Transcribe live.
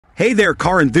Hey there,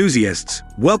 car enthusiasts!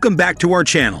 Welcome back to our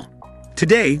channel.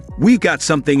 Today, we've got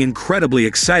something incredibly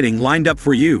exciting lined up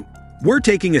for you. We're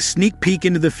taking a sneak peek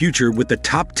into the future with the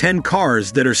top 10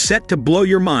 cars that are set to blow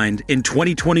your mind in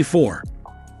 2024.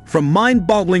 From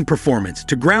mind-boggling performance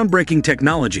to groundbreaking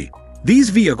technology,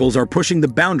 these vehicles are pushing the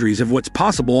boundaries of what's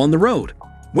possible on the road.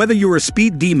 Whether you're a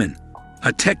speed demon,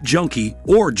 a tech junkie,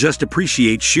 or just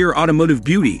appreciate sheer automotive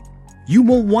beauty, you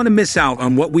won't want to miss out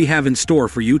on what we have in store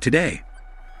for you today.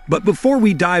 But before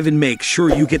we dive in, make sure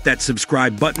you hit that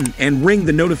subscribe button and ring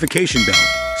the notification bell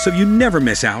so you never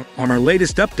miss out on our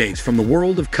latest updates from the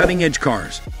world of cutting-edge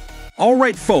cars.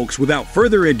 Alright folks, without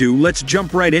further ado, let's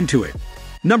jump right into it.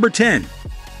 Number 10.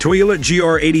 Toyota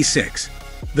GR86.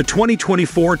 The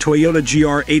 2024 Toyota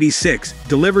GR86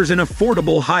 delivers an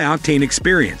affordable high-octane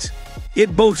experience.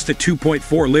 It boasts a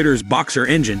 2.4 liters boxer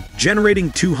engine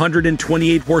generating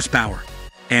 228 horsepower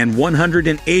and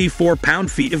 184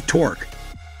 pound-feet of torque.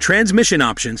 Transmission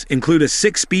options include a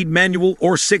 6-speed manual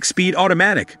or 6-speed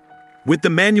automatic, with the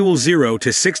manual 0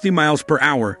 to 60 miles per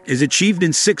hour is achieved in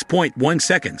 6.1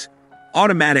 seconds,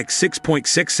 automatic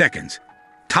 6.6 seconds.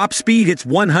 Top speed hits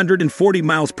 140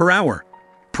 miles per hour.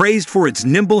 Praised for its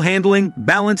nimble handling,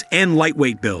 balance, and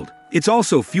lightweight build, it's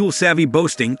also fuel-savvy,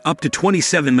 boasting up to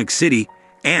 27 mph city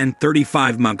and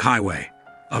 35 mph highway.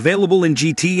 Available in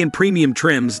GT and premium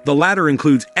trims, the latter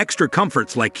includes extra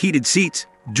comforts like heated seats,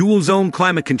 dual-zone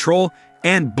climate control,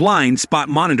 and blind spot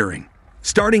monitoring.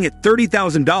 Starting at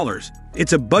 $30,000,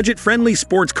 it's a budget-friendly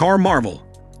sports car marvel.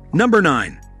 Number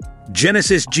 9.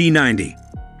 Genesis G90.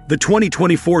 The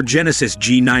 2024 Genesis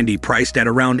G90, priced at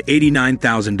around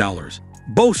 $89,000,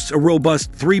 boasts a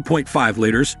robust 3.5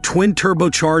 liters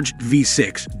twin-turbocharged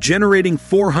V6 generating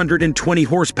 420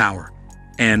 horsepower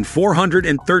and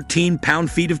 413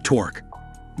 pound-feet of torque.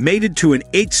 Mated to an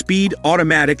 8-speed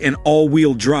automatic and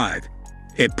all-wheel drive,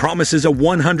 it promises a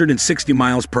 160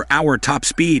 miles per hour top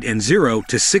speed and 0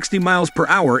 to 60 miles per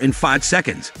hour in 5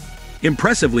 seconds.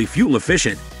 Impressively fuel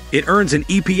efficient, it earns an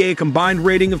EPA combined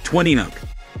rating of 20 mph.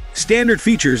 Standard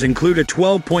features include a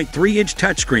 12.3-inch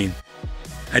touchscreen,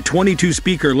 a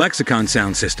 22-speaker Lexicon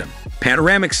sound system,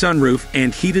 panoramic sunroof,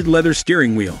 and heated leather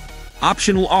steering wheel.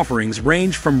 Optional offerings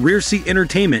range from rear seat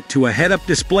entertainment to a head-up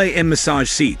display and massage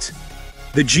seats.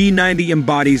 The G90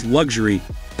 embodies luxury,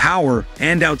 power,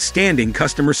 and outstanding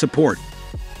customer support.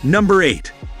 Number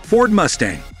 8. Ford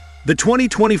Mustang. The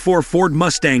 2024 Ford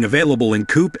Mustang, available in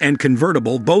coupe and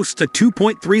convertible, boasts a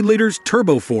 2.3 liters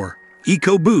Turbo 4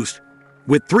 EcoBoost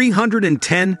with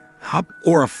 310 HP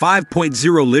or a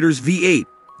 5.0 liters V8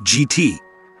 GT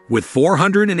with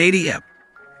 480 HP.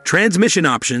 Transmission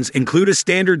options include a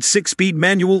standard 6-speed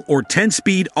manual or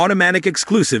 10-speed automatic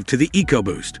exclusive to the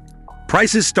EcoBoost.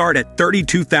 Prices start at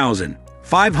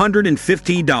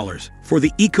 $32,515 for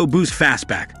the EcoBoost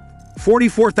Fastback,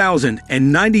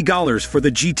 $44,090 for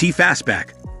the GT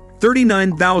Fastback,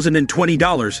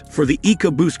 $39,020 for the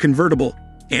EcoBoost Convertible,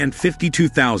 and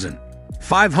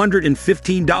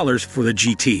 $52,515 for the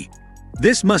GT.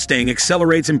 This Mustang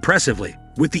accelerates impressively,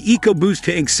 with the EcoBoost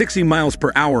hitting 60 miles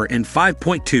per hour in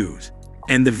 5.2s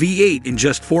and the V8 in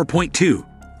just 4.2.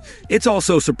 It's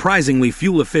also surprisingly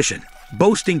fuel efficient,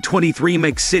 boasting 23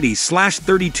 mph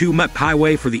city/32 mph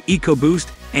highway for the EcoBoost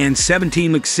and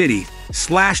 17 mph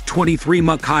city/23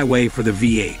 mph highway for the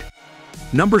V8.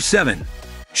 Number 7.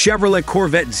 Chevrolet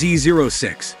Corvette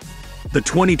Z06. The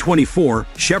 2024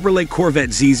 Chevrolet Corvette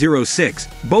Z06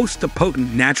 boasts a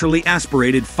potent, naturally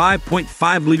aspirated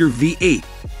 5.5-liter V8,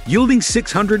 yielding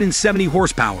 670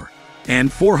 horsepower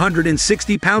and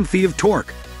 460 pound-feet of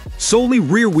torque. Solely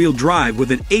rear-wheel drive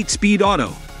with an 8-speed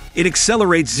auto, it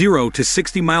accelerates 0 to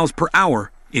 60 miles per hour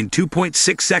in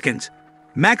 2.6 seconds,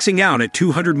 maxing out at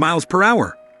 200 miles per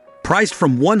hour. Priced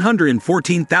from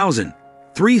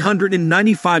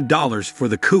 $114,395 for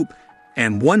the coupe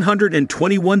and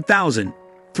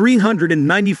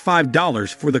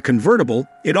 $121,395 for the convertible,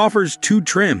 it offers 2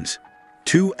 trims,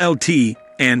 2LT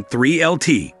and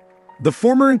 3LT. The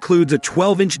former includes a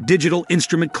 12-inch digital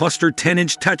instrument cluster,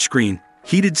 10-inch touchscreen,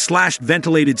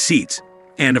 heated/ventilated seats,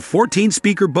 and a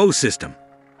 14-speaker Bose system.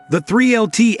 The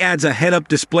 3LT adds a head-up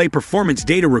display performance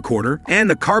data recorder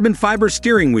and a carbon fiber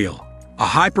steering wheel, a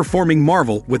high-performing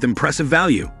marvel with impressive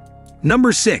value.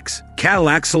 Number 6.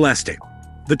 Cadillac Celestiq.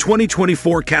 The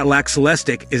 2024 Cadillac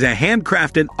Celestiq is a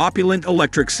handcrafted, opulent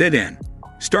electric sedan,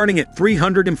 starting at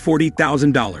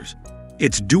 $340,000.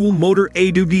 Its dual-motor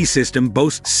A2D system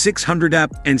boasts 600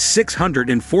 HP and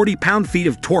 640 pound-feet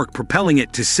of torque, propelling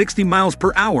it to 60 miles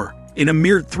per hour in a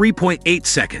mere 3.8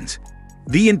 seconds.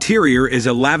 The interior is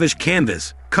a lavish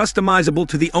canvas, customizable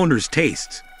to the owner's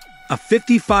tastes. A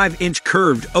 55-inch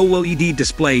curved OLED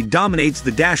display dominates the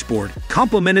dashboard,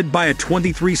 complemented by a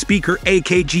 23-speaker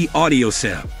AKG audio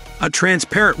setup. A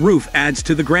transparent roof adds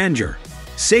to the grandeur.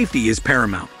 Safety is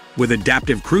paramount, with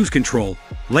adaptive cruise control,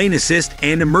 lane assist,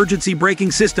 and emergency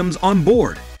braking systems on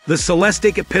board. The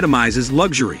Celestiq epitomizes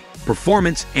luxury,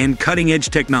 performance, and cutting-edge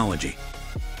technology.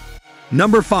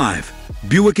 Number 5.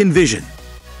 Buick Envision.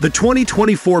 The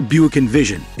 2024 Buick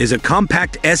Envision is a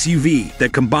compact SUV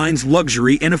that combines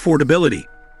luxury and affordability.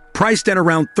 Priced at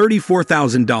around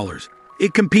 $34,000,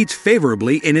 it competes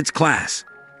favorably in its class.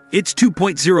 Its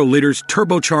 2.0 liters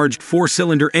turbocharged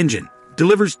 4-cylinder engine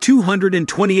delivers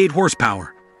 228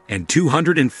 horsepower and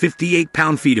 258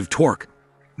 pound-feet of torque,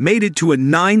 mated to a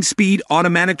 9-speed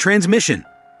automatic transmission.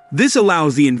 This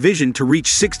allows the Envision to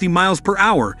reach 60 miles per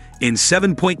hour in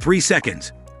 7.3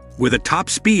 seconds, with a top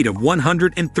speed of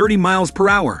 130 miles per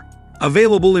hour.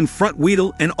 Available in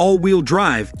front-wheel and all-wheel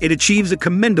drive, it achieves a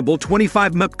commendable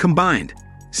 25 mph combined.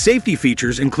 Safety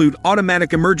features include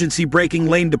automatic emergency braking,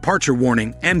 lane departure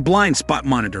warning, and blind spot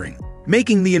monitoring,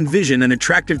 making the Envision an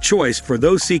attractive choice for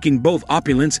those seeking both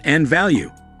opulence and value.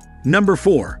 Number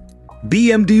 4.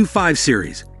 BMW 5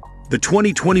 Series. The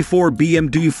 2024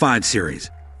 BMW 5 Series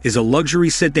is a luxury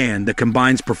sedan that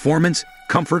combines performance,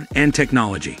 comfort, and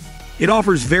technology. It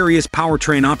offers various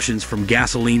powertrain options from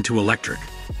gasoline to electric.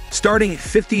 Starting at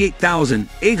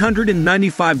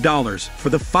 $58,895 for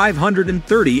the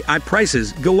 530i,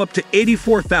 prices go up to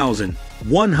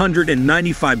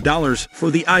 $84,195 for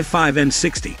the i5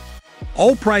 M60.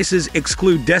 All prices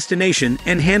exclude destination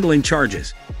and handling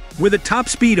charges. With a top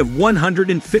speed of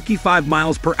 155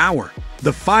 miles per hour,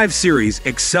 the 5 Series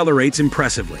accelerates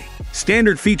impressively.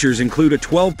 Standard features include a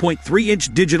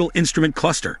 12.3-inch digital instrument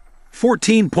cluster,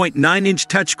 14.9-inch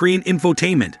touchscreen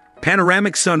infotainment,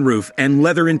 panoramic sunroof, and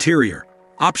leather interior.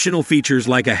 Optional features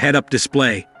like a head-up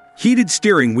display, heated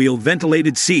steering wheel,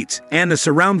 ventilated seats, and a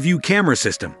surround view camera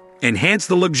system enhance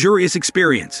the luxurious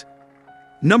experience.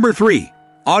 Number 3.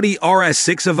 Audi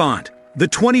RS6 Avant. The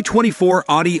 2024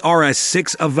 Audi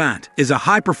RS6 Avant is a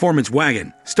high-performance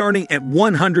wagon starting at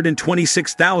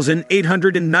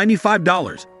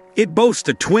 $126,895. It boasts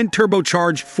a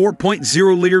twin-turbocharged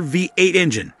 4.0-liter V8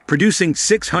 engine, producing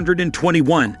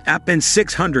 621 ap and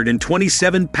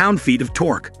 627 pound-feet of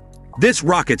torque. This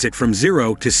rockets it from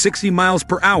 0 to 60 miles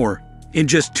per hour in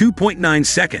just 2.9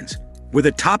 seconds, with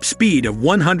a top speed of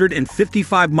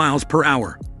 155 miles per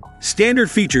hour. Standard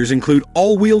features include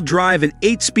all-wheel drive and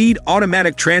 8-speed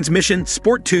automatic transmission,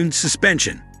 sport-tuned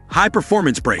suspension,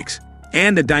 high-performance brakes,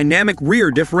 and a dynamic rear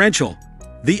differential.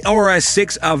 The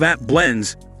RS6 Avant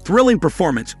blends thrilling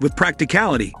performance with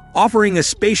practicality, offering a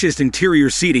spacious interior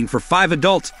seating for 5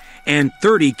 adults and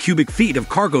 30 cubic feet of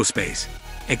cargo space,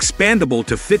 expandable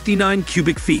to 59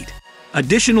 cubic feet.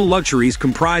 Additional luxuries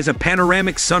comprise a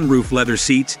panoramic sunroof, leather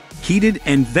seats, heated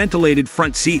and ventilated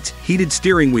front seats, heated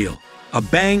steering wheel, a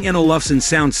Bang & Olufsen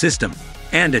sound system,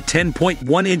 and a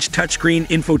 10.1-inch touchscreen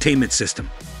infotainment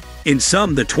system. In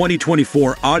sum, the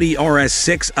 2024 Audi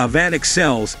RS6 Avant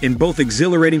excels in both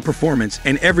exhilarating performance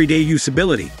and everyday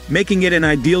usability, making it an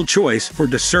ideal choice for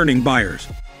discerning buyers.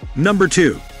 Number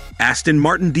 2. Aston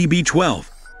Martin DB12.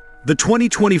 The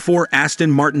 2024 Aston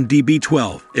Martin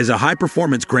DB12 is a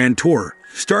high-performance Grand Tourer,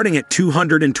 starting at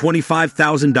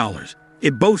 $225,000.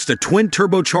 It boasts a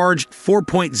twin-turbocharged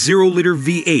 4.0-liter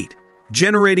V8,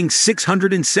 generating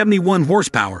 671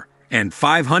 horsepower and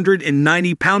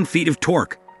 590 pound-feet of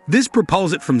torque. This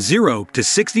propels it from 0 to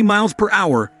 60 miles per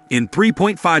hour in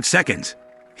 3.5 seconds,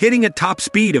 hitting a top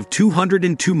speed of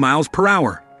 202 miles per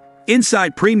hour.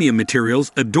 Inside, premium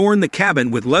materials adorn the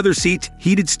cabin with leather seats,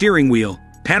 heated steering wheel,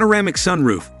 panoramic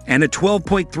sunroof, and a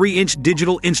 12.3-inch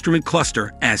digital instrument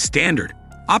cluster as standard.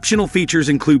 Optional features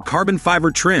include carbon fiber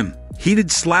trim,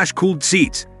 heated/cooled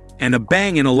seats, and a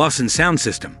Bang & Olufsen sound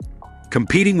system.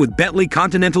 Competing with Bentley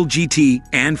Continental GT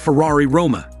and Ferrari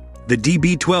Roma, the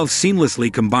DB12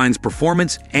 seamlessly combines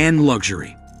performance and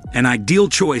luxury, an ideal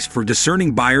choice for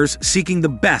discerning buyers seeking the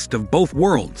best of both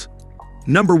worlds.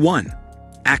 Number 1.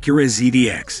 Acura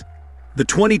ZDX. The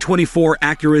 2024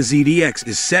 Acura ZDX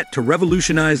is set to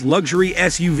revolutionize luxury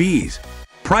SUVs.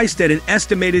 Priced at an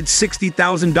estimated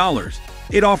 $60,000,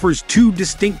 it offers 2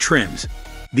 distinct trims,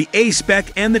 the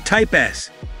A-Spec and the Type S.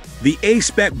 The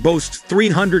A-Spec boasts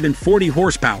 340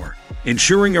 horsepower,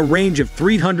 ensuring a range of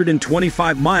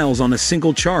 325 miles on a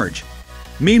single charge.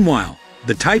 Meanwhile,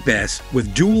 the Type S,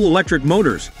 with dual electric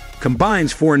motors,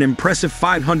 combines for an impressive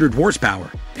 500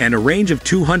 horsepower and a range of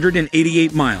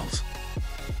 288 miles.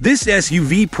 This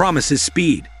SUV promises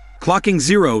speed, clocking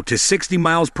 0 to 60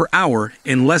 miles per hour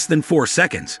in less than 4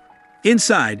 seconds.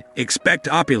 Inside, expect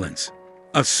opulence.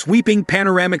 A sweeping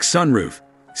panoramic sunroof,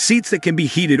 seats that can be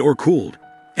heated or cooled,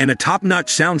 and a top-notch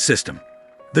sound system.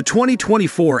 The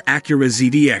 2024 Acura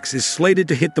ZDX is slated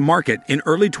to hit the market in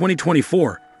early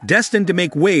 2024, destined to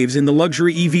make waves in the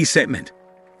luxury EV segment.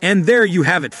 And there you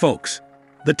have it, folks.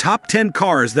 The top 10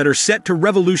 cars that are set to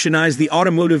revolutionize the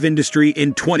automotive industry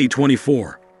in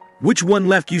 2024. Which one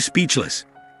left you speechless?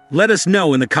 Let us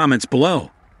know in the comments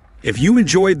below. If you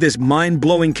enjoyed this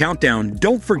mind-blowing countdown,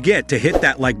 don't forget to hit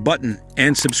that like button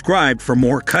and subscribe for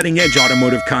more cutting-edge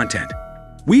automotive content.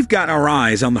 We've got our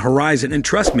eyes on the horizon, and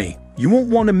trust me, you won't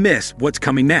want to miss what's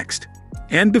coming next.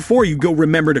 And before you go,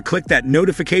 remember to click that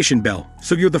notification bell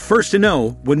so you're the first to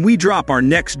know when we drop our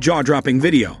next jaw-dropping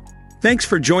video. Thanks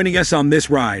for joining us on this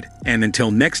ride, and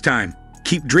until next time,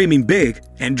 keep dreaming big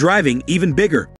and driving even bigger.